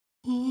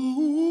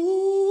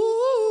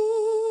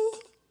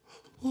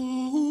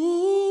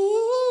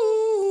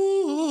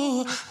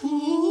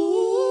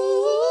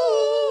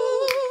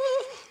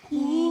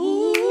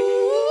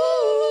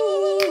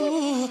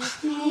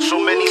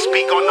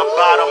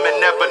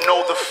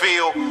know the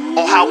feel,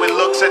 or how it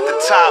looks at the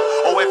top,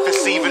 or if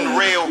it's even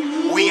real.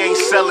 We ain't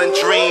selling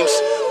dreams,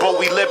 but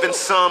we live in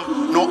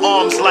some. No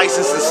arms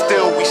license and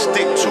still we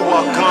stick to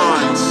our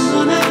guns.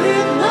 I'm gonna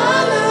live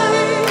my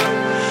life.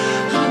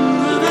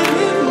 I'm gonna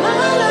live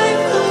my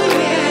life, oh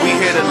yeah. We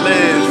here to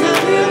live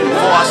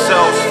for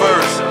ourselves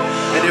first,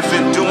 and if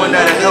in doing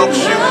that it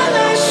helps you,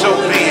 so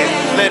be it.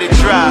 Let it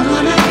drive.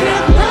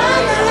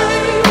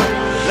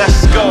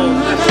 Let's go.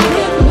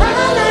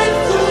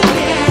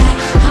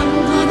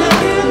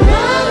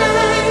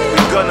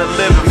 We're gonna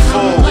live in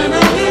full.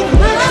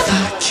 If I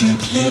keep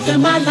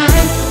living my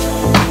life,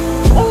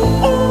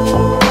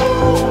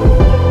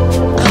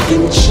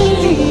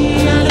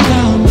 eventually I'll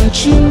allow my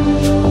truth.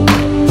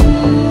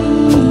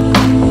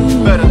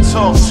 Better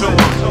talk to him.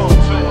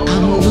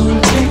 I'm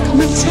gonna take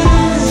my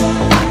time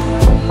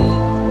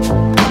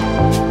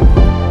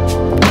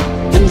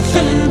and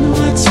find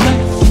what's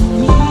right for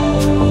me.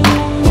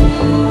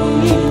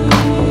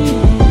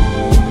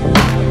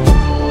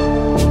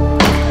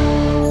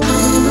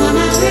 I'm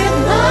gonna live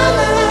my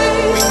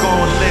life. We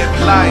gon' live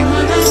life.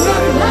 I'm gonna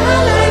live my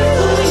life,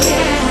 oh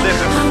yeah.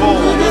 Living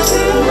full.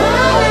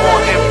 No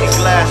more empty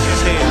glasses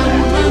here.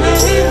 I'm gonna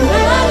live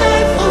my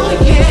life,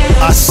 oh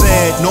yeah. I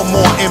said no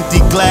more empty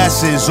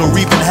glasses or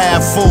even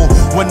half full.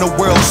 When the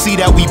world see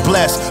that we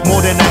blessed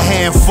more than a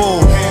handful.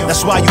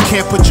 That's why you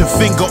can't put your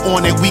finger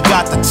on it, we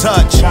got the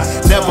touch.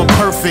 Never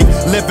perfect,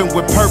 living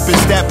with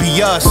purpose, that be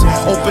us.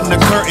 Open the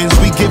curtains,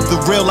 we give the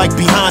real like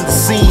behind the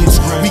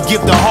scenes. We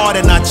give the heart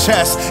in our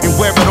chest and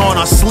wear it on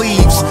our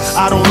sleeves.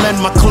 I don't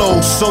lend my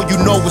clothes so you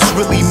know it's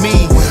really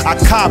me. I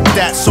cop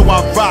that so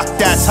I rock,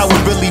 that's how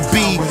it really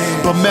be.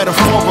 But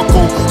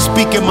metaphorical,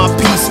 speaking my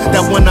piece,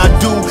 that when I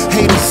do,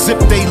 haters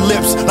zip they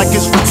lips like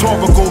it's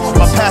rhetorical.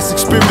 My past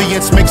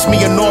experience makes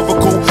me an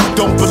oracle.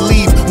 Don't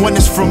believe when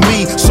it's from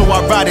me, so I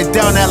write it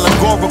down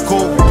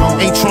allegorical.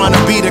 Ain't trying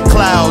to be the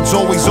clouds,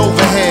 always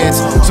overheads.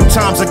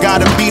 Sometimes I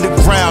gotta be the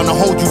ground to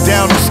hold you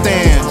down and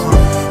stand.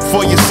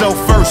 For yourself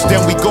first,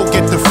 then we go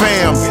get the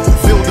fam.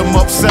 Build them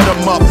up, set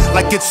them up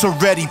like it's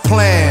already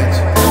planned.